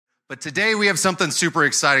But today we have something super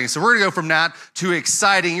exciting. So we're gonna go from that to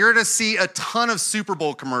exciting. You're gonna see a ton of Super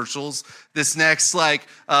Bowl commercials this next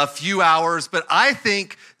few hours. But I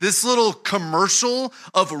think this little commercial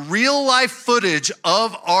of real life footage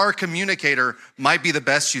of our communicator might be the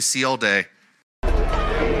best you see all day.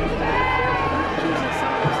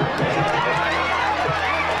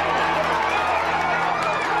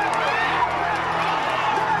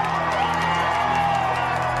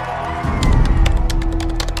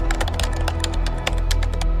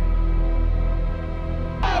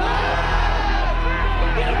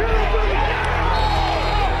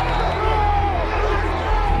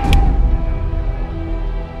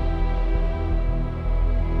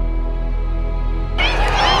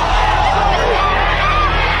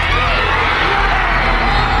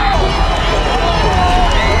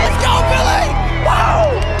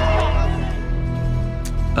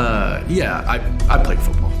 Yeah, I played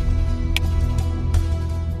football.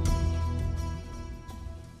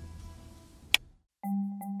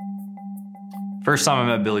 First time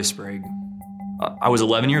I met Billy Sprague, I was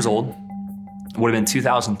 11 years old. It would have been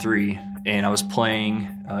 2003, and I was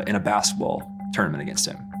playing in a basketball tournament against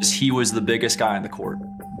him. He was the biggest guy on the court,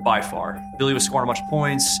 by far. Billy was scoring a bunch of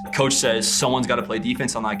points. Coach says, someone's got to play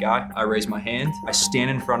defense on that guy. I raise my hand. I stand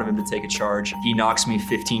in front of him to take a charge. He knocks me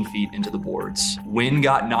 15 feet into the boards. Wind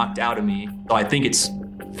got knocked out of me. So I think it's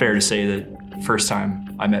fair to say that first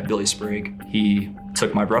time I met Billy Sprague, he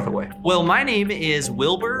took my breath away. Well, my name is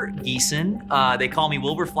Wilbur Geeson. They call me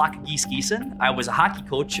Wilbur Flock Geese Geeson. I was a hockey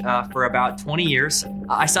coach for about 20 years.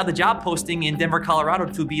 I saw the job posting in Denver, Colorado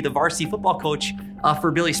to be the varsity football coach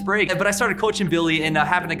for Billy Sprague. But I started coaching Billy, and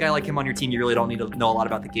having a guy like him on your team, you really don't need to know a lot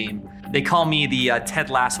about the game. They call me the Ted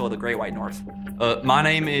Lasso of the Great White North. My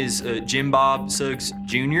name is Jim Bob Suggs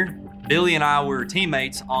Jr. Billy and I were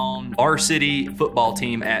teammates on our city football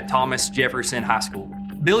team at Thomas Jefferson High School.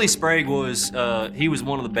 Billy Sprague was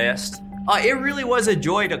one of the best. It really was a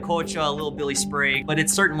joy to coach little Billy Sprague, but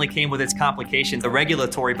it certainly came with its complications. The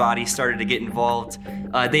regulatory body started to get involved.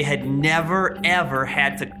 They had never, ever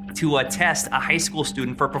had to test a high school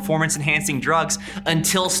student for performance-enhancing drugs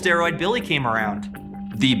until Steroid Billy came around.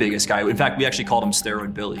 The biggest guy. In fact, we actually called him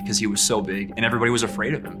Steroid Billy because he was so big and everybody was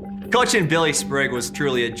afraid of him. Coaching Billy Sprague was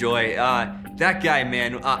truly a joy. That guy,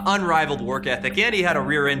 man, unrivaled work ethic, and he had a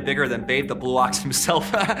rear end bigger than Babe the Blue Ox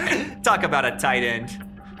himself. Talk about a tight end.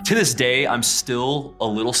 To this day, I'm still a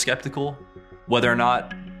little skeptical whether or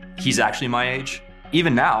not he's actually my age.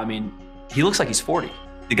 Even now, I mean, he looks like he's 40.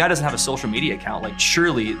 The guy doesn't have a social media account. Like,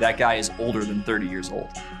 surely that guy is older than 30 years old.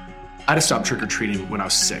 I had to stop trick-or-treating when I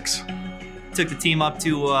was 6. Took the team up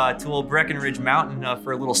to old Breckenridge Mountain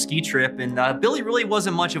for a little ski trip, and Billy really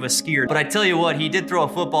wasn't much of a skier. But I tell you what, he did throw a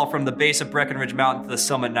football from the base of Breckenridge Mountain to the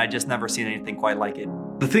summit, and I just never seen anything quite like it.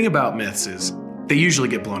 The thing about myths is they usually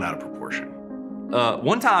get blown out of proportion.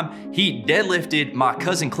 One time, he deadlifted my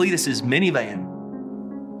cousin Cletus's minivan.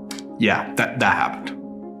 Yeah, that happened.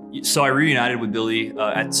 So I reunited with Billy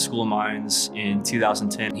at School of Mines in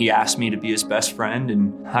 2010. He asked me to be his best friend,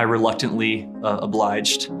 and I reluctantly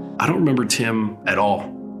obliged. I don't remember Tim at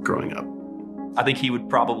all growing up. I think he would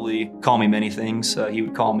probably call me many things. He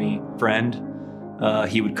would call me friend.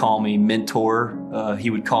 He would call me mentor. He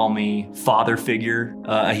would call me father figure.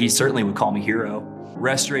 He certainly would call me hero.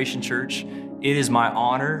 Restoration Church, it is my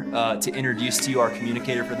honor to introduce to you our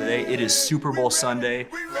communicator for the day. It is Super Bowl Sunday.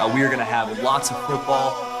 We are going to have lots of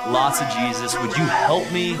football, lots of Jesus. Would you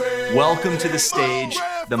help me welcome to the stage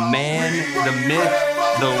the man, the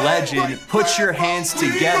myth, the legend? Put your hands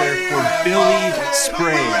together for Billy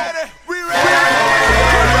Sprague.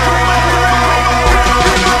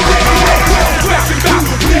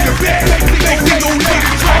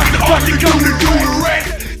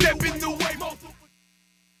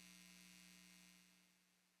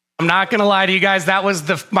 I'm not gonna lie to you guys, that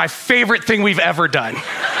was my favorite thing we've ever done.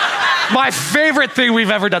 My favorite thing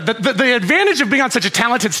we've ever done. The advantage of being on such a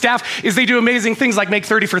talented staff is they do amazing things like make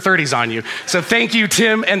 30 for 30s on you. So thank you,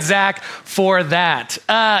 Tim and Zach, for that.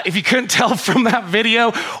 If you couldn't tell from that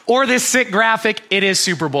video or this sick graphic, it is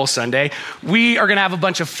Super Bowl Sunday. We are gonna have a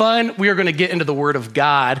bunch of fun. We are gonna get into the Word of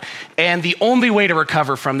God. And the only way to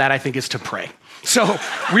recover from that, I think, is to pray. So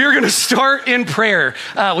we are going to start in prayer.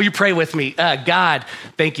 Will you pray with me? God,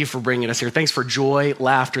 thank you for bringing us here. Thanks for joy,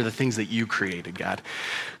 laughter, the things that you created, God.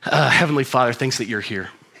 Heavenly Father, thanks that you're here.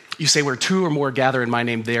 You say where two or more gather in my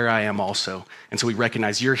name, there I am also. And so we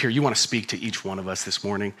recognize you're here. You want to speak to each one of us this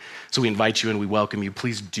morning. So we invite you and we welcome you.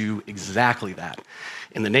 Please do exactly that.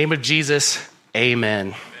 In the name of Jesus,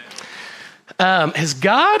 amen. Has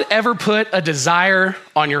God ever put a desire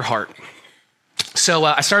on your heart? So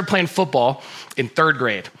I started playing football in third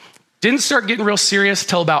grade. Didn't start getting real serious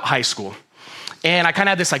till about high school. And I kind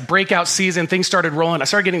of had this like breakout season. Things started rolling. I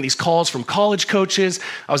started getting these calls from college coaches.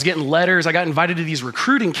 I was getting letters. I got invited to these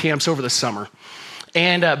recruiting camps over the summer.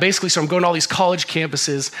 And basically, so I'm going to all these college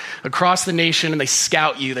campuses across the nation, and they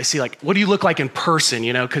scout you. They see, like, what do you look like in person,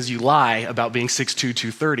 because you lie about being 6'2",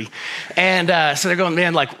 230. And so they're going,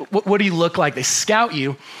 man, like, what do you look like? They scout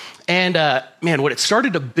you. And man, what it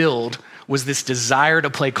started to build was this desire to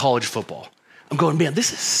play college football. I'm going, man,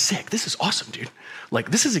 this is sick. This is awesome, dude. Like,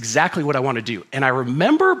 this is exactly what I want to do. And I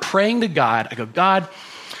remember praying to God. I go, God,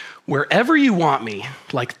 wherever you want me,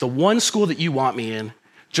 like the one school that you want me in,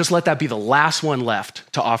 just let that be the last one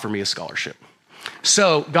left to offer me a scholarship.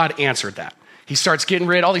 So God answered that. He starts getting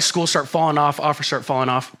rid, all these schools start falling off, offers start falling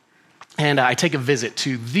off. And I take a visit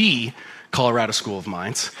to the Colorado School of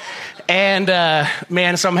Mines. And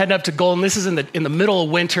man, so I'm heading up to Golden. This is in the middle of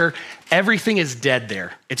winter. Everything is dead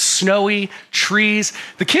there. It's snowy, trees.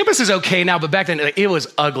 The campus is okay now, but back then it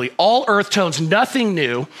was ugly. All earth tones, nothing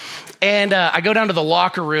new. And I go down to the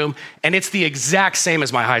locker room, and it's the exact same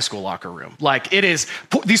as my high school locker room. Like, it is,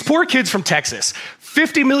 these poor kids from Texas,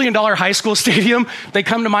 $50 million high school stadium, they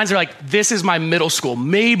come to Mines, they're like, this is my middle school,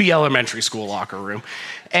 maybe elementary school locker room.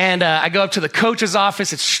 And I go up to the coach's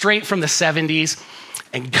office, it's straight from the 70s.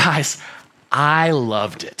 And guys, I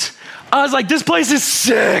loved it. I was like, this place is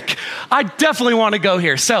sick. I definitely want to go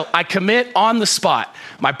here. So I commit on the spot.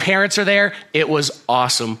 My parents are there. It was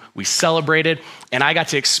awesome. We celebrated, and I got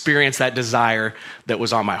to experience that desire that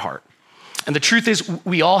was on my heart. And the truth is,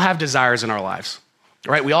 we all have desires in our lives,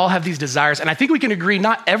 right? We all have these desires. And I think we can agree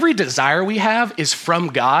not every desire we have is from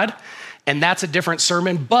God, and that's a different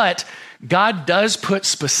sermon, but God does put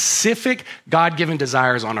specific God-given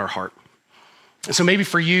desires on our heart. And so maybe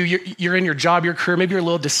for you, you're in your job, your career, maybe you're a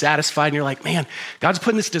little dissatisfied and you're like, man, God's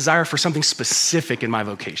putting this desire for something specific in my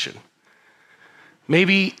vocation.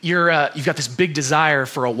 Maybe you've got this big desire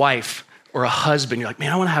for a wife or a husband. You're like,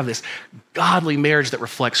 man, I want to have this godly marriage that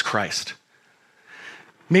reflects Christ.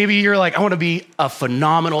 Maybe you're like, I want to be a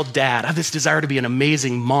phenomenal dad. I have this desire to be an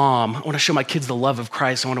amazing mom. I want to show my kids the love of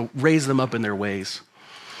Christ. I want to raise them up in their ways.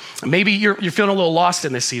 Maybe you're feeling a little lost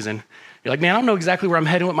in this season. You're like, man, I don't know exactly where I'm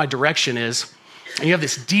heading, what my direction is. And you have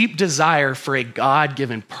this deep desire for a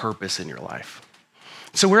God-given purpose in your life.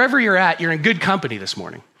 So wherever you're at, you're in good company this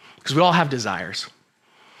morning because we all have desires.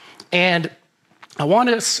 And I want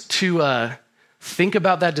us to think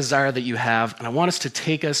about that desire that you have, and I want us to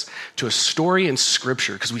take us to a story in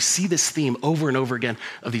Scripture because we see this theme over and over again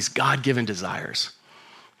of these God-given desires.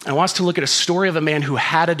 I want us to look at a story of a man who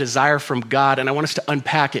had a desire from God, and I want us to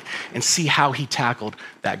unpack it and see how he tackled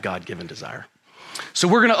that God-given desire. So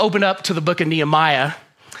we're going to open up to the book of Nehemiah,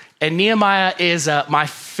 and Nehemiah is my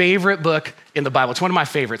favorite book in the Bible. It's one of my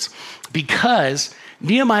favorites because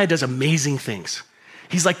Nehemiah does amazing things.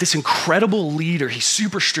 He's like this incredible leader. He's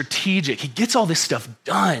super strategic. He gets all this stuff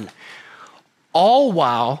done, all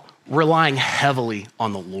while relying heavily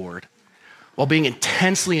on the Lord, while being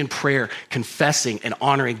intensely in prayer, confessing and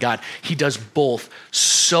honoring God. He does both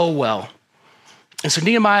so well. And so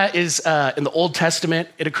Nehemiah is in the Old Testament.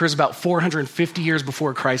 It occurs about 450 years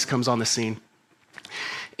before Christ comes on the scene.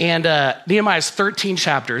 And Nehemiah has 13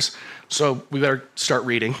 chapters, so we better start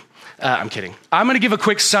reading. I'm kidding. I'm going to give a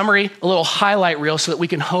quick summary, a little highlight reel so that we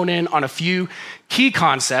can hone in on a few key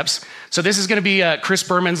concepts. So this is going to be Chris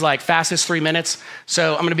Berman's like fastest 3 minutes.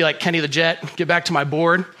 So I'm going to be like Kenny the Jet, get back to my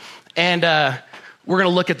board. And we're going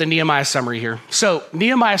to look at the Nehemiah summary here. So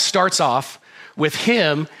Nehemiah starts off with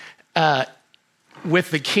him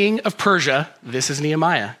with the king of Persia. This is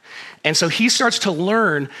Nehemiah. And so he starts to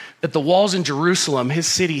learn that the walls in Jerusalem, his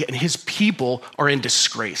city, and his people are in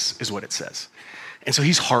disgrace, is what it says. And so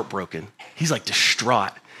he's heartbroken. He's like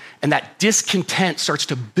distraught. And that discontent starts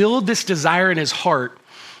to build this desire in his heart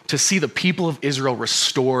to see the people of Israel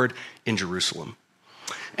restored in Jerusalem.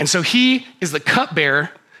 And so he is the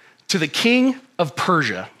cupbearer to the king of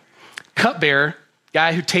Persia. Cupbearer,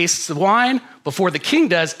 guy who tastes the wine before the king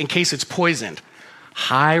does in case it's poisoned.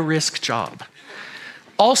 High risk job.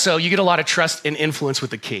 Also, you get a lot of trust and influence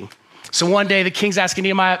with the king. So one day the king's asking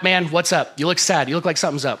Nehemiah, man, what's up? You look sad. You look like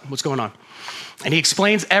something's up. What's going on? And he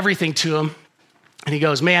explains everything to him. And he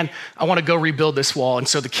goes, man, I want to go rebuild this wall. And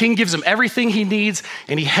so the king gives him everything he needs,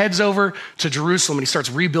 and he heads over to Jerusalem and he starts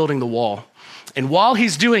rebuilding the wall. And while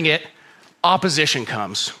he's doing it, opposition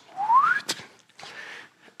comes.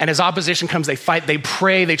 And as opposition comes, they fight, they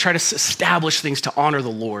pray, they try to establish things to honor the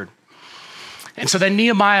Lord. And so then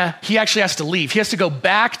Nehemiah, he actually has to leave. He has to go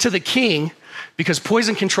back to the king because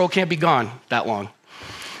poison control can't be gone that long.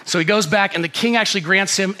 So he goes back, and the king actually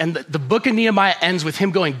grants him, and the book of Nehemiah ends with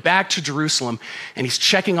him going back to Jerusalem, and he's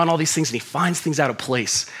checking on all these things, and he finds things out of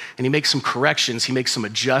place, and he makes some corrections, he makes some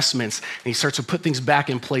adjustments, and he starts to put things back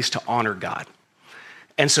in place to honor God.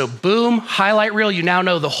 And so boom, highlight reel, you now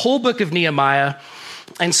know the whole book of Nehemiah.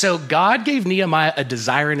 And so God gave Nehemiah a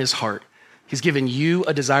desire in his heart. He's given you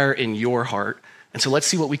a desire in your heart. And so let's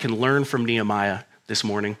see what we can learn from Nehemiah this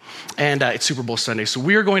morning. And it's Super Bowl Sunday. So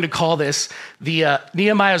we are going to call this the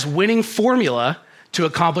Nehemiah's winning formula to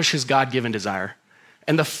accomplish his God-given desire.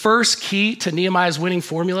 And the first key to Nehemiah's winning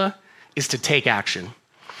formula is to take action.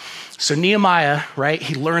 So Nehemiah, right,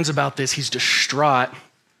 he learns about this. He's distraught,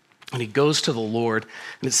 and he goes to the Lord.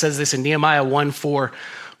 And it says this in Nehemiah 1:4,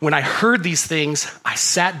 "When I heard these things, I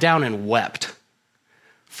sat down and wept.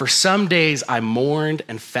 For some days I mourned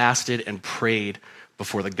and fasted and prayed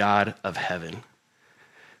before the God of heaven."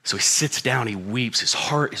 So he sits down, he weeps, his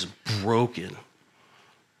heart is broken.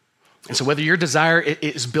 And so whether your desire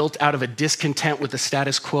is built out of a discontent with the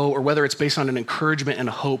status quo, or whether it's based on an encouragement and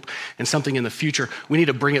a hope and something in the future, we need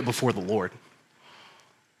to bring it before the Lord.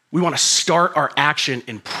 We want to start our action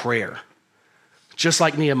in prayer. Just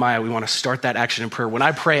like Nehemiah, we want to start that action in prayer. When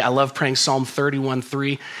I pray, I love praying Psalm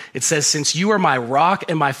 31:3. It says, "Since you are my rock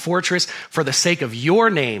and my fortress, for the sake of your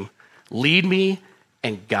name, lead me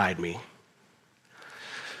and guide me."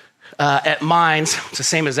 At Mines, it's the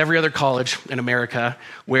same as every other college in America,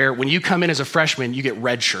 where when you come in as a freshman, you get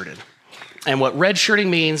redshirted. And what redshirting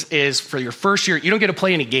means is for your first year, you don't get to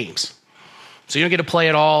play any games. So you don't get to play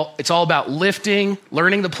at all. It's all about lifting,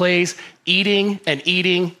 learning the plays, eating and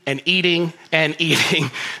eating and eating and eating.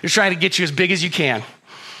 They're trying to get you as big as you can.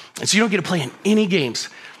 And so you don't get to play in any games.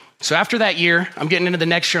 So after that year, I'm getting into the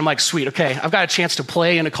next year. I'm like, sweet, okay, I've got a chance to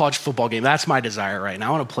play in a college football game. That's my desire right now.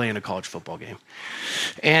 I want to play in a college football game.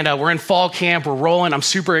 And we're in fall camp. We're rolling. I'm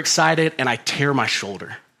super excited, and I tear my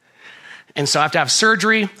shoulder. And so I have to have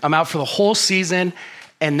surgery. I'm out for the whole season.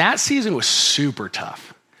 And that season was super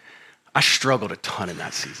tough. I struggled a ton in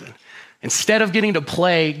that season. Instead of getting to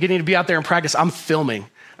play, getting to be out there and practice, I'm filming.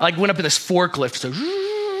 I went up in this forklift. So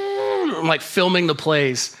I'm like filming the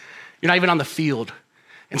plays. You're not even on the field.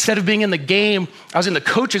 Instead of being in the game, I was in the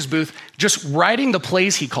coach's booth just writing the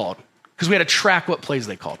plays he called, because we had to track what plays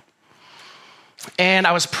they called. And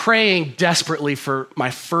I was praying desperately for my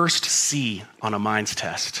first C on a Minds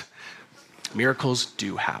test. Miracles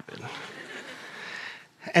do happen.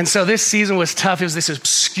 And so this season was tough. It was this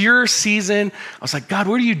obscure season. I was like, God,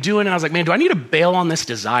 what are you doing? And I was like, man, do I need to bail on this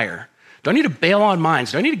desire? Do I need to bail on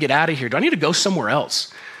Minds? Do I need to get out of here? Do I need to go somewhere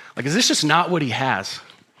else? Like, is this just not what he has?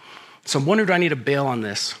 So I'm wondering, do I need to bail on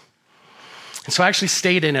this? And so I actually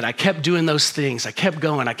stayed in it. I kept doing those things. I kept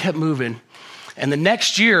going. I kept moving. And the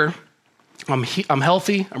next year, I'm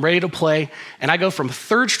healthy. I'm ready to play. And I go from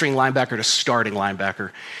third string linebacker to starting linebacker.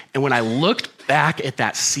 And when I looked back at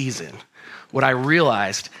that season, what I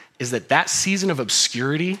realized is that that season of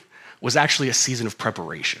obscurity was actually a season of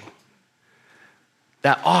preparation.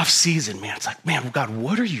 That off season, man, it's like, man, God,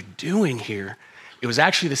 what are you doing here? It was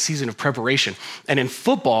actually the season of preparation. And in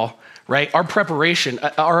football, right, our preparation,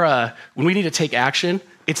 when we need to take action,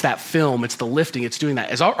 it's that film, it's the lifting, it's doing that.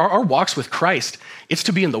 As our walks with Christ, it's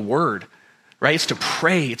to be in the Word, right? It's to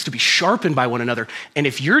pray, it's to be sharpened by one another. And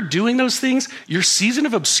if you're doing those things, your season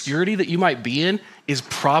of obscurity that you might be in is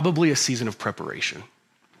probably a season of preparation.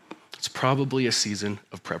 It's probably a season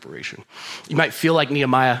of preparation. You might feel like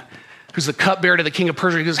Nehemiah, who's the cupbearer to the king of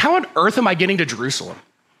Persia. He goes, how on earth am I getting to Jerusalem?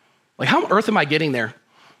 Like, how on earth am I getting there?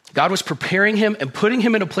 God was preparing him and putting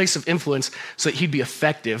him in a place of influence so that he'd be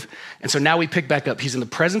effective. And so now we pick back up. He's in the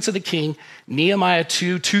presence of the king, Nehemiah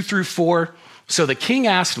 2:2-4. So the king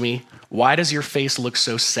asked me, why does your face look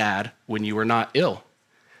so sad when you are not ill?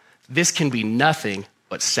 This can be nothing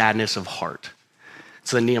but sadness of heart.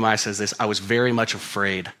 So then Nehemiah says this, I was very much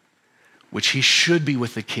afraid, which he should be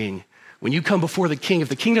with the king. When you come before the king, if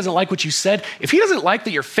the king doesn't like what you said, if he doesn't like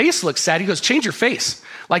that your face looks sad, he goes, change your face.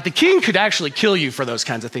 Like the king could actually kill you for those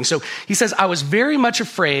kinds of things. So he says, I was very much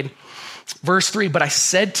afraid. Verse 3, but I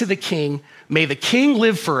said to the king, may the king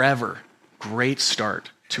live forever. Great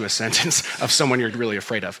start to a sentence of someone you're really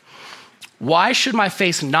afraid of. Why should my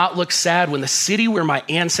face not look sad when the city where my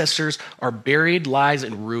ancestors are buried lies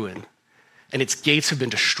in ruin and its gates have been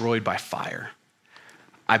destroyed by fire?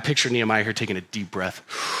 I picture Nehemiah here taking a deep breath.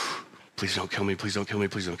 Please don't kill me, please don't kill me,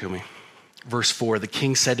 please don't kill me. Verse 4, the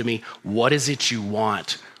king said to me, what is it you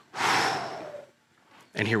want?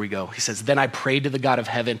 And here we go. He says, then I prayed to the God of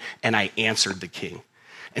heaven and I answered the king.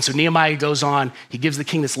 And so Nehemiah goes on, he gives the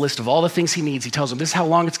king this list of all the things he needs. He tells him, this is how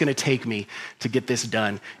long it's gonna take me to get this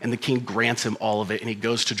done. And the king grants him all of it and he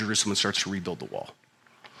goes to Jerusalem and starts to rebuild the wall.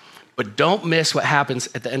 But don't miss what happens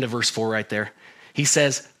at the end of verse 4 right there. He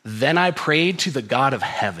says, then I prayed to the God of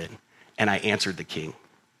heaven, and I answered the king.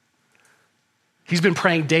 He's been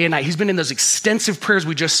praying day and night. He's been in those extensive prayers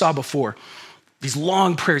we just saw before. These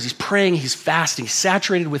long prayers, he's praying, he's fasting, he's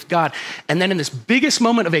saturated with God. And then in this biggest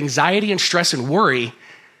moment of anxiety and stress and worry,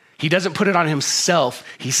 he doesn't put it on himself.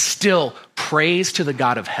 He still prays to the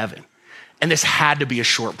God of heaven. And this had to be a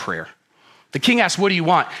short prayer. The king asks, what do you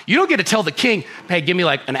want? You don't get to tell the king, hey, give me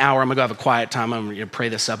like an hour. I'm gonna go have a quiet time. I'm gonna pray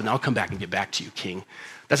this up and I'll come back and get back to you, king.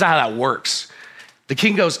 That's not how that works. The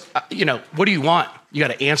king goes, what do you want? You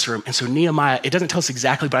got to answer him. And so Nehemiah, it doesn't tell us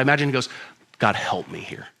exactly, but I imagine he goes, God, help me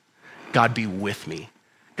here. God, be with me.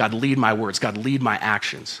 God, lead my words. God, lead my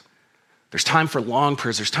actions. There's time for long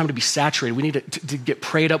prayers. There's time to be saturated. We need to get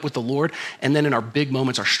prayed up with the Lord. And then in our big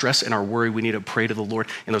moments, our stress and our worry, we need to pray to the Lord.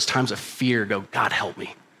 In those times of fear, go, God, help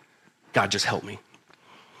me. God, just help me.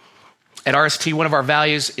 At RST, one of our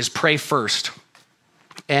values is pray first.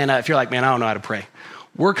 And if you're like, man, I don't know how to pray.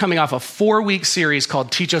 We're coming off a 4-week series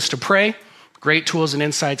called Teach Us to Pray. Great tools and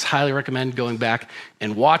insights. Highly recommend going back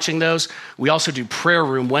and watching those. We also do prayer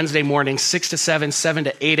room Wednesday morning, 6 to 7, 7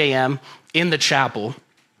 to 8 a.m. in the chapel.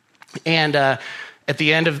 And at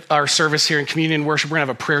the end of our service here in communion worship, we're gonna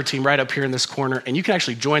have a prayer team right up here in this corner. And you can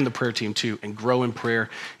actually join the prayer team too and grow in prayer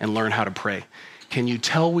and learn how to pray. Can you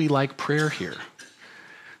tell we like prayer here?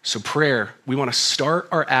 So prayer, we want to start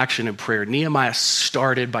our action in prayer. Nehemiah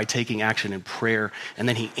started by taking action in prayer, and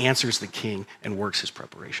then he answers the king and works his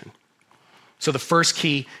preparation. So the first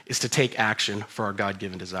key is to take action for our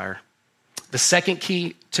God-given desire. The second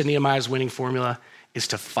key to Nehemiah's winning formula is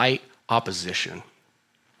to fight opposition.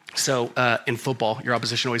 So in football, your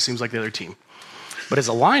opposition always seems like the other team. But as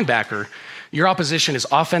a linebacker, your opposition is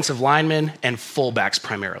offensive linemen and fullbacks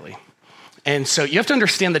primarily. And so you have to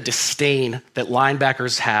understand the disdain that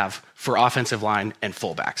linebackers have for offensive line and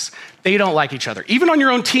fullbacks. They don't like each other. Even on your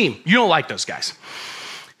own team, you don't like those guys.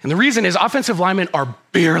 And the reason is offensive linemen are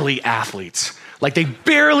barely athletes. Like they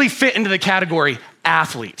barely fit into the category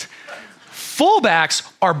athlete.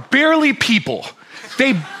 Fullbacks are barely people.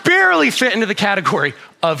 They barely fit into the category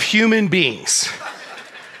of human beings.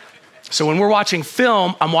 So when we're watching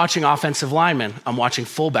film, I'm watching offensive linemen. I'm watching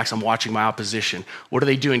fullbacks. I'm watching my opposition. What are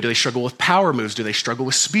they doing? Do they struggle with power moves? Do they struggle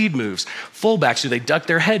with speed moves? Fullbacks, do they duck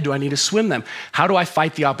their head? Do I need to swim them? How do I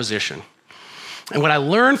fight the opposition? And what I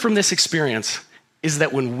learned from this experience is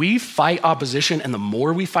that when we fight opposition, and the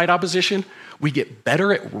more we fight opposition, we get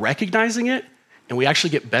better at recognizing it, and we actually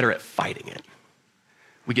get better at fighting it.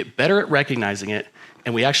 We get better at recognizing it,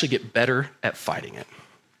 and we actually get better at fighting it.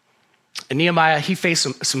 And Nehemiah, he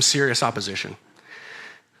faced some serious opposition.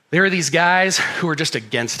 There are these guys who are just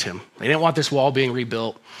against him. They didn't want this wall being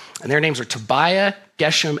rebuilt. And their names are Tobiah,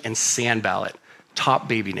 Geshem, and Sanballat. Top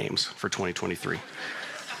baby names for 2023.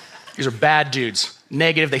 These are bad dudes,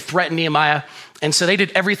 negative. They threatened Nehemiah. And so they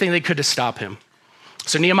did everything they could to stop him.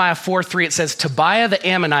 So Nehemiah 4:3, it says, Tobiah the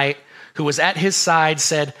Ammonite, who was at his side,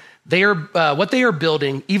 said, what they are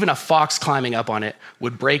building, even a fox climbing up on it,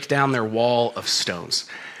 would break down their wall of stones.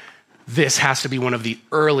 This has to be one of the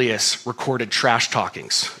earliest recorded trash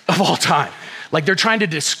talkings of all time. Like they're trying to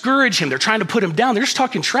discourage him. They're trying to put him down. They're just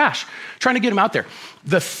talking trash, trying to get him out there.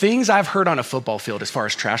 The things I've heard on a football field as far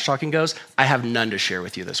as trash talking goes, I have none to share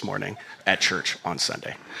with you this morning at church on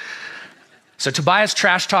Sunday. So Tobiah's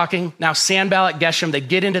trash talking. Now Sanballat, Geshem, they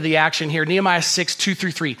get into the action here. Nehemiah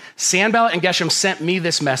 6:2-3. Sanballat and Geshem sent me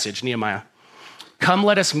this message, Nehemiah. Come,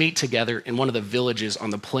 let us meet together in one of the villages on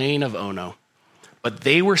the plain of Ono. But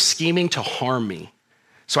they were scheming to harm me.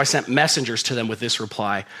 So I sent messengers to them with this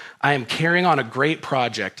reply. I am carrying on a great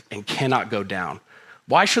project and cannot go down.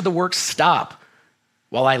 Why should the work stop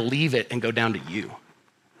while I leave it and go down to you?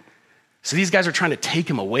 So these guys are trying to take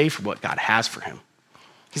him away from what God has for him.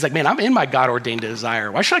 He's like, man, I'm in my God-ordained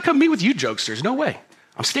desire. Why should I come meet with you jokesters? No way.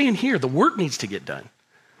 I'm staying here. The work needs to get done.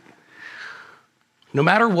 No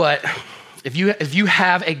matter what, if you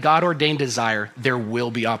have a God-ordained desire, there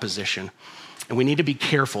will be opposition. And we need to be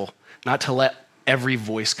careful not to let every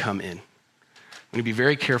voice come in. We need to be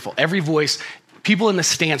very careful. Every voice, people in the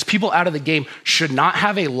stands, people out of the game should not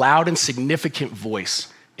have a loud and significant voice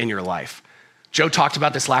in your life. Joe talked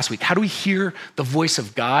about this last week. How do we hear the voice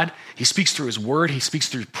of God? He speaks through his word, he speaks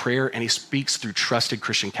through prayer, and he speaks through trusted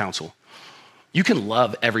Christian counsel. You can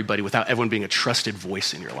love everybody without everyone being a trusted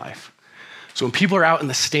voice in your life. So when people are out in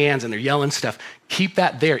the stands and they're yelling stuff, keep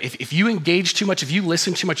that there. If you engage too much, if you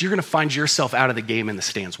listen too much, you're gonna find yourself out of the game in the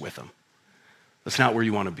stands with them. That's not where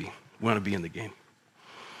you wanna be. We wanna be in the game.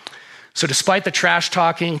 So despite the trash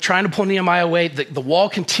talking, trying to pull Nehemiah away, the wall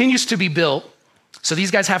continues to be built. So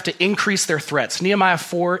these guys have to increase their threats. Nehemiah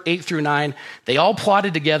 4, 8 through 9, they all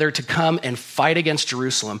plotted together to come and fight against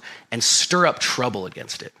Jerusalem and stir up trouble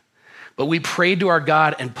against it. But we prayed to our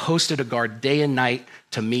God and posted a guard day and night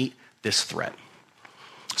to meet this threat.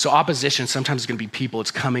 So opposition sometimes is going to be people.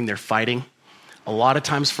 It's coming, they're fighting. A lot of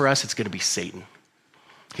times for us, it's going to be Satan.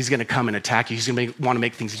 He's going to come and attack you. He's going to want to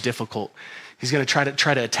make things difficult. He's going to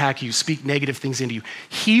try to attack you, speak negative things into you.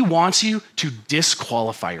 He wants you to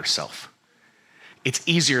disqualify yourself. It's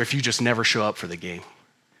easier if you just never show up for the game.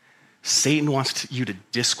 Satan wants you to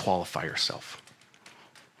disqualify yourself.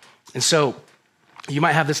 And so you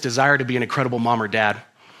might have this desire to be an incredible mom or dad,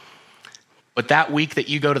 but that week that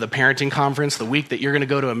you go to the parenting conference, the week that you're going to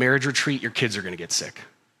go to a marriage retreat, your kids are going to get sick.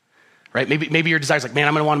 Right? Maybe your desire is like, man,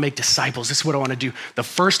 I'm going to want to make disciples. This is what I want to do. The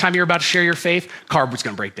first time you're about to share your faith, car was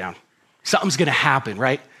going to break down. Something's going to happen,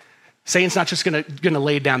 right? Satan's not just going to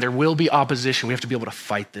lay down. There will be opposition. We have to be able to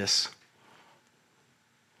fight this.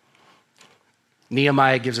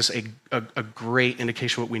 Nehemiah gives us a great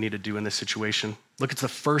indication of what we need to do in this situation. Look, it's the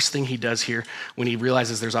first thing he does here when he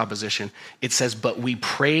realizes there's opposition. It says, but we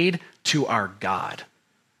prayed to our God.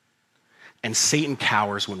 And Satan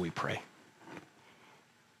cowers when we pray.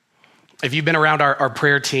 If you've been around our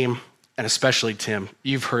prayer team, and especially Tim,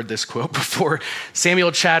 you've heard this quote before.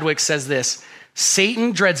 Samuel Chadwick says this,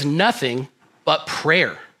 Satan dreads nothing but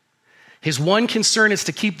prayer. His one concern is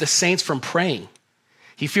to keep the saints from praying.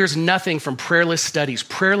 He fears nothing from prayerless studies,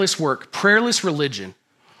 prayerless work, prayerless religion.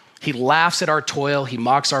 He laughs at our toil, he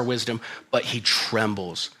mocks our wisdom, but he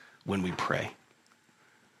trembles when we pray.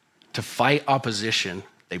 To fight opposition,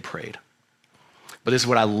 they prayed. But this is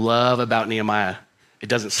what I love about Nehemiah. It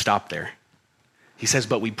doesn't stop there. He says,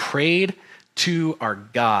 but we prayed to our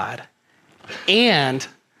God and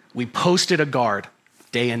we posted a guard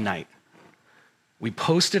day and night. We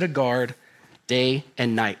posted a guard day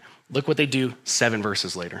and night. Look what they do 7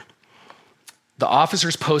 verses later. The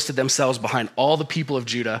officers posted themselves behind all the people of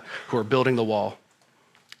Judah who were building the wall.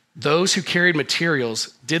 Those who carried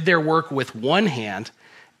materials did their work with one hand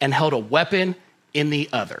and held a weapon in the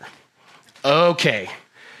other. Okay,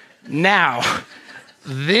 now,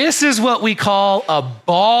 this is what we call a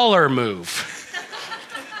baller move.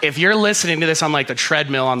 If you're listening to this on like the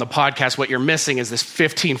treadmill on the podcast, what you're missing is this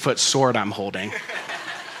 15-foot sword I'm holding.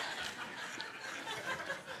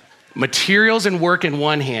 Materials and work in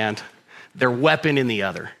one hand, their weapon in the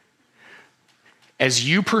other. As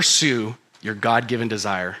you pursue your God-given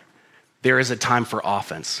desire, there is a time for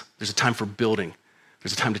offense. There's a time for building.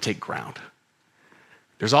 There's a time to take ground.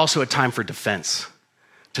 There's also a time for defense,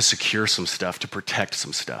 to secure some stuff, to protect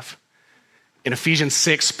some stuff. In Ephesians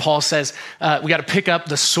 6, Paul says, we got to pick up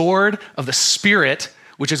the sword of the Spirit,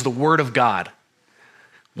 which is the word of God.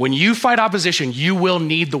 When you fight opposition, you will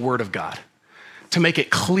need the word of God to make it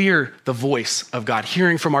clear the voice of God,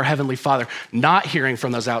 hearing from our Heavenly Father, not hearing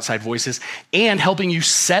from those outside voices, and helping you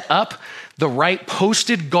set up the right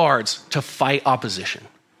posted guards to fight opposition.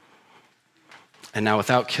 And now,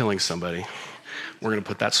 without killing somebody, we're going to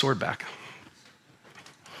put that sword back.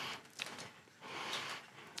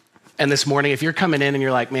 And this morning, if you're coming in and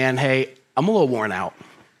you're like, man, hey, I'm a little worn out.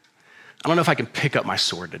 I don't know if I can pick up my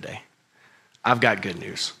sword today. I've got good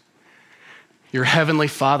news. Your Heavenly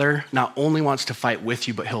Father not only wants to fight with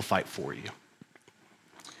you, but he'll fight for you.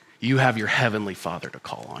 You have your Heavenly Father to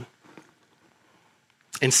call on.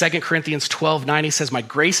 In 2 Corinthians 12:9, he says, my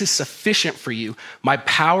grace is sufficient for you. My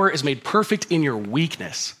power is made perfect in your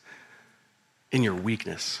weakness. In your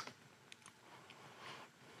weakness.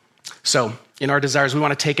 So, in our desires, we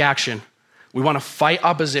want to take action. We want to fight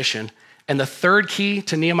opposition. And the third key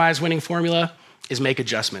to Nehemiah's winning formula is make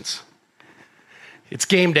adjustments. It's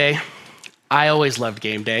game day. I always loved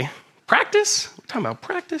game day. Practice? We're talking about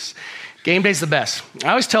practice. Game day's the best. I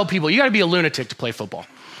always tell people, you got to be a lunatic to play football.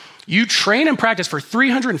 You train and practice for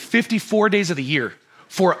 354 days of the year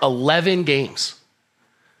for 11 games.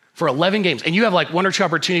 For 11 games. And you have like 1 or 2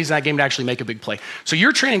 opportunities in that game to actually make a big play. So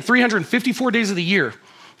you're training 354 days of the year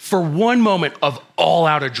for one moment of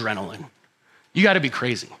all-out adrenaline. You got to be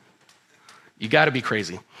crazy. You got to be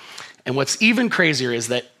crazy. And what's even crazier is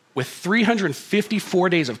that with 354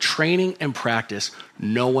 days of training and practice,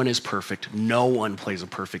 no one is perfect. No one plays a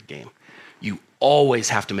perfect game. You always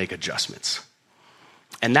have to make adjustments.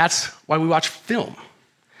 And that's why we watch film.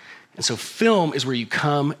 And so film is where you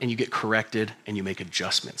come and you get corrected and you make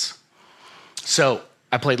adjustments. So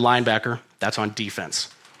I played linebacker. That's on defense.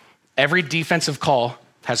 Every defensive call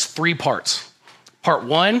has 3 parts. Part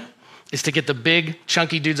 1 is to get the big,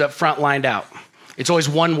 chunky dudes up front lined out. It's always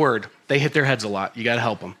one word. They hit their heads a lot. You got to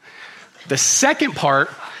help them. The second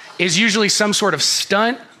part is usually some sort of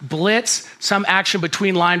stunt, blitz, some action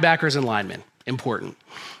between linebackers and linemen. Important.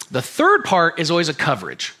 The third part is always a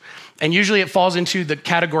coverage. And usually it falls into the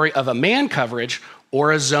category of a man coverage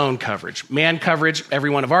or a zone coverage. Man coverage, every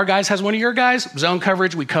one of our guys has one of your guys. Zone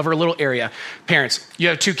coverage, we cover a little area. Parents, you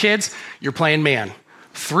have 2 kids, you're playing man.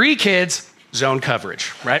 3 kids, zone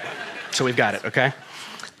coverage, right? So we've got it, okay?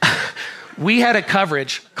 We had a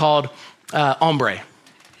coverage called hombre.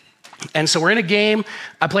 And so we're in a game.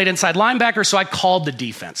 I played inside linebacker, so I called the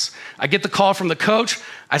defense. I get the call from the coach.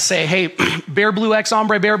 I say, hey, bear blue X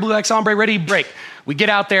hombre, ready, break. We get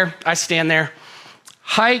out there. I stand there.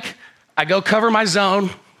 Hike. I go cover my zone.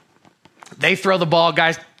 They throw the ball.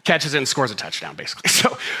 Guy catches it and scores a touchdown, basically.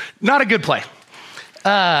 So not a good play.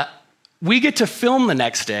 We get to film the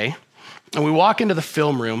next day, and we walk into the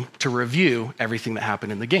film room to review everything that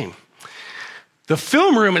happened in the game. The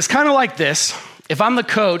film room is kind of like this. If I'm the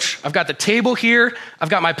coach, I've got the table here, I've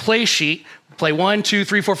got my play sheet, play 1, 2,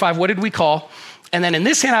 3, 4, 5, what did we call? And then in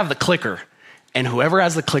this hand, I have the clicker. And whoever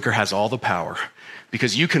has the clicker has all the power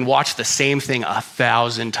because you can watch the same thing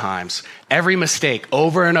 1,000 times. Every mistake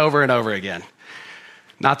over and over and over again.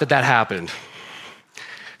 Not that that happened.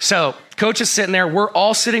 So coach is sitting there, we're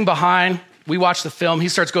all sitting behind, we watch the film, he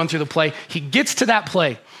starts going through the play. He gets to that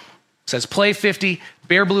play, says play 50,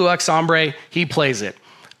 bear blue X hombre, he plays it.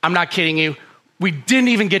 I'm not kidding you. We didn't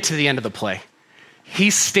even get to the end of the play. He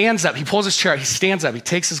stands up, he pulls his chair out, he stands up, he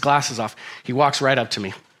takes his glasses off, he walks right up to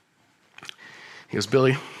me. He goes,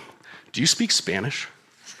 Billy, do you speak Spanish?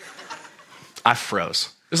 I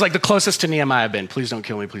froze. It was like the closest to Nehemiah I've been. Please don't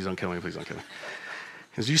kill me, please don't kill me, please don't kill me.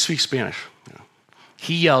 He goes, do you speak Spanish?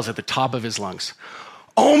 He yells at the top of his lungs,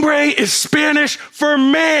 hombre is Spanish for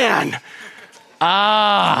man.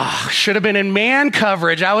 Should have been in man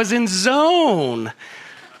coverage. I was in zone.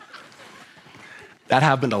 That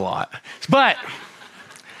happened a lot. But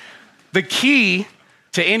the key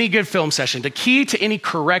to any good film session, the key to any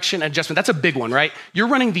correction adjustment, that's a big one, right? You're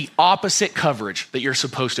running the opposite coverage that you're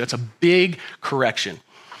supposed to. That's a big correction.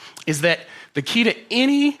 Is that the key to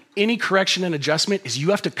any correction and adjustment is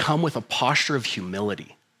you have to come with a posture of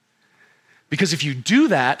humility. Because if you do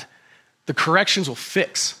that, the corrections will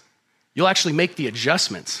fix. You'll actually make the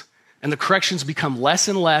adjustments. And the corrections become less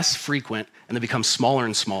and less frequent, and they become smaller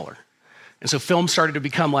and smaller. And so film started to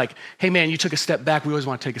become like, hey man, you took a step back, we always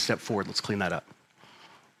want to take a step forward, let's clean that up.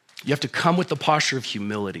 You have to come with the posture of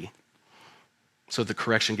humility so the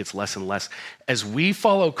correction gets less and less. As we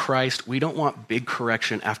follow Christ, we don't want big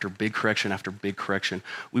correction after big correction after big correction.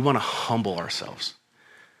 We want to humble ourselves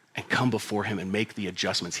and come before him and make the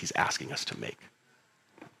adjustments he's asking us to make.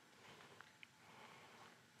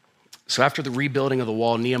 So after the rebuilding of the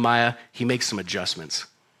wall, Nehemiah, he makes some adjustments.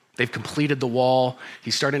 They've completed the wall.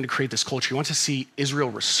 He's starting to create this culture. He wants to see Israel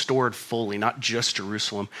restored fully, not just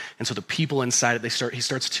Jerusalem. And so the people inside it, he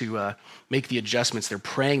starts to make the adjustments. They're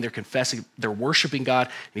praying, they're confessing, they're worshiping God,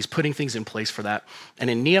 and he's putting things in place for that. And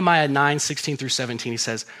in Nehemiah 9, 16 through 17, he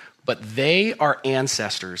says, but they, our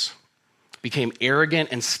ancestors, became arrogant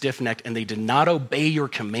and stiff-necked, and they did not obey your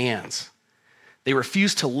commands. They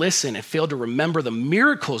refused to listen and failed to remember the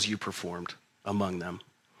miracles you performed among them.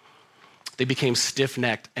 They became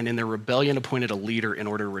stiff-necked and in their rebellion appointed a leader in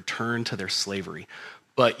order to return to their slavery.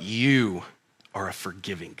 But you are a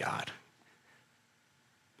forgiving God.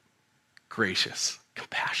 Gracious,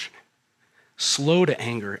 compassionate, slow to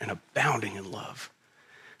anger and abounding in love.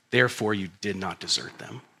 Therefore, you did not desert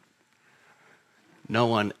them. No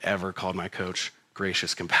one ever called my coach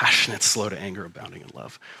gracious, compassionate, slow to anger, abounding in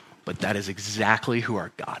love. But that is exactly who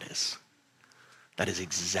our God is. That is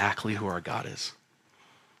exactly who our God is.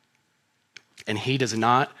 And he does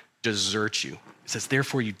not desert you. It says,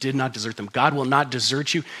 therefore, you did not desert them. God will not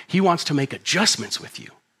desert you. He wants to make adjustments with you.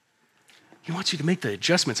 He wants you to make the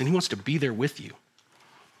adjustments, and he wants to be there with you.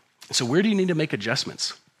 So where do you need to make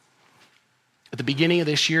adjustments? At the beginning of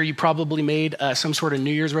this year, you probably made some sort of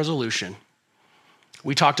New Year's resolution.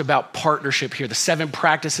 We talked about partnership here, the 7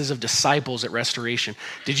 practices of disciples at Restoration.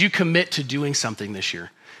 Did you commit to doing something this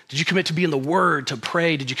year? Did you commit to be in the Word, to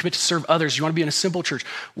pray? Did you commit to serve others? You want to be in a simple church?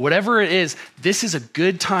 Whatever it is, this is a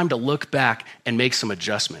good time to look back and make some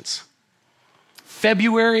adjustments.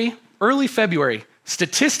 February, early February,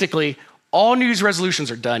 statistically, all New Year's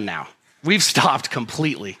resolutions are done now. We've stopped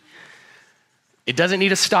completely. It doesn't need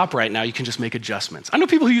to stop right now. You can just make adjustments. I know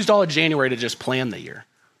people who used all of January to just plan the year.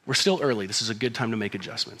 We're still early. This is a good time to make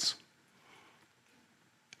adjustments.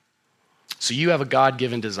 So you have a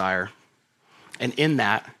God-given desire, and in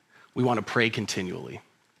that, we want to pray continually.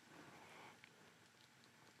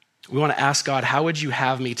 We want to ask God, how would you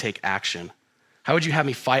have me take action? How would you have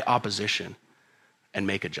me fight opposition and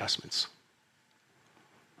make adjustments?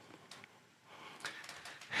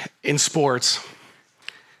 In sports,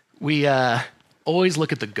 we always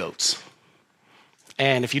look at the GOATs.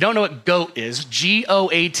 And if you don't know what GOAT is,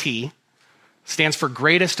 GOAT stands for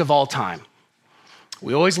greatest of all time.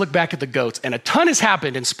 We always look back at the GOATs, and a ton has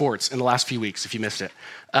happened in sports in the last few weeks, if you missed it.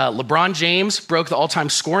 LeBron James broke the all-time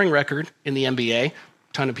scoring record in the NBA. A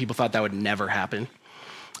ton of people thought that would never happen.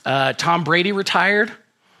 Tom Brady retired,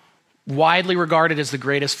 widely regarded as the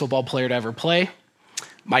greatest football player to ever play.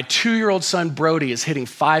 My 2-year-old son, Brody, is hitting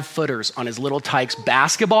 5-footers on his Little Tykes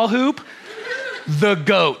basketball hoop. The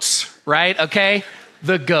GOATs, right? Okay?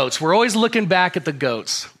 The GOATs. We're always looking back at the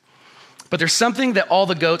GOATs. But there's something that all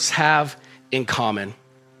the GOATs have in common.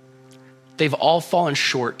 They've all fallen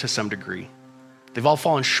short to some degree. They've all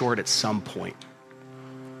fallen short at some point.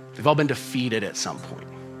 They've all been defeated at some point.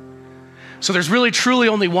 So there's really truly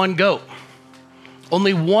only one GOAT.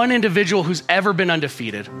 Only one individual who's ever been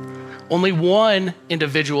undefeated. Only one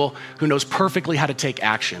individual who knows perfectly how to take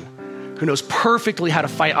action, who knows perfectly how to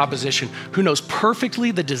fight opposition, who knows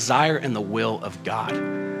perfectly the desire and the will of God.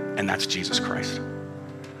 And that's Jesus Christ.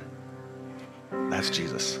 That's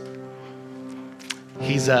Jesus.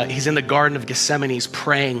 He's in the Garden of Gethsemane, he's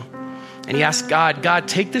praying, and he asks God,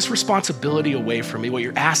 take this responsibility away from me. What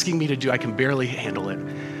you're asking me to do, I can barely handle it.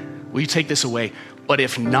 Will you take this away? But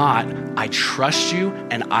if not, I trust you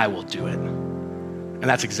and I will do it. And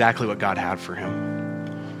that's exactly what God had for him.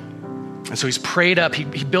 And so he's prayed up,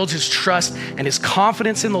 he builds his trust and his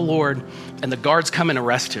confidence in the Lord, and the guards come and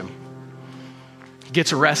arrest him. He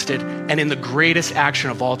gets arrested, and in the greatest action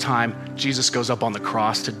of all time, Jesus goes up on the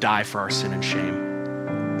cross to die for our sin and shame.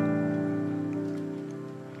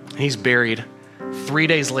 And he's buried. 3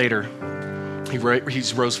 days later, he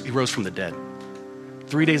rose from the dead.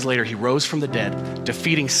 3 days later, he rose from the dead,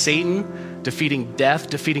 defeating Satan, defeating death,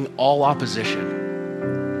 defeating all opposition.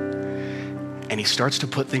 And he starts to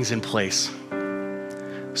put things in place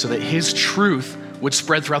so that his truth would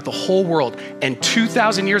spread throughout the whole world. And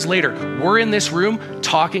 2,000 years later, we're in this room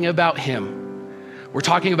talking about him. We're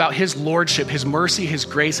talking about his lordship, his mercy, his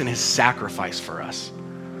grace, and his sacrifice for us.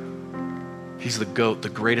 He's the GOAT, the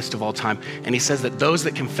greatest of all time. And he says that those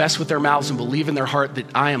that confess with their mouths and believe in their heart that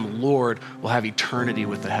I am Lord will have eternity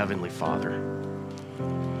with the Heavenly Father.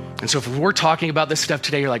 And so if we're talking about this stuff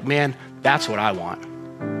today, you're like, man, that's what I want.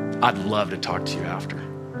 I'd love to talk to you after.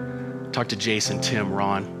 Talk to Jason, Tim,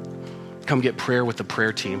 Ron. Come get prayer with the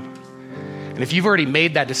prayer team. And if you've already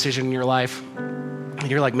made that decision in your life, and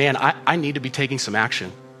you're like, man, I need to be taking some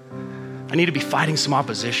action. I need to be fighting some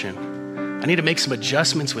opposition. I need to make some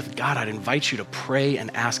adjustments with God. I'd invite you to pray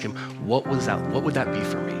and ask him, what would that be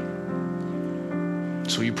for me?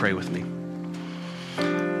 So will you pray with me?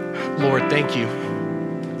 Lord, thank you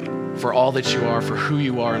for all that you are, for who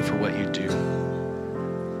you are, and for what you do.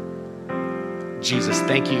 Jesus,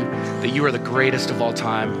 thank you that you are the greatest of all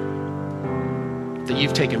time, that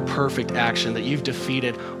you've taken perfect action, that you've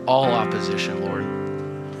defeated all opposition, Lord,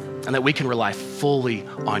 and that we can rely fully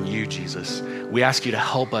on you, Jesus. We ask you to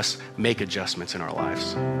help us make adjustments in our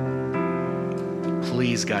lives.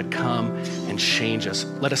 Please, God, come and change us.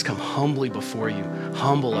 Let us come humbly before you.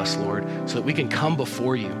 Humble us, Lord, so that we can come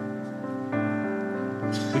before you.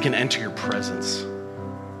 We can enter your presence.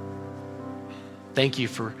 Thank you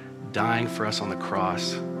for dying for us on the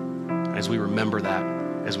cross. As we remember that,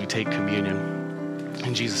 as we take communion.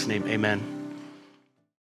 In Jesus' name, amen.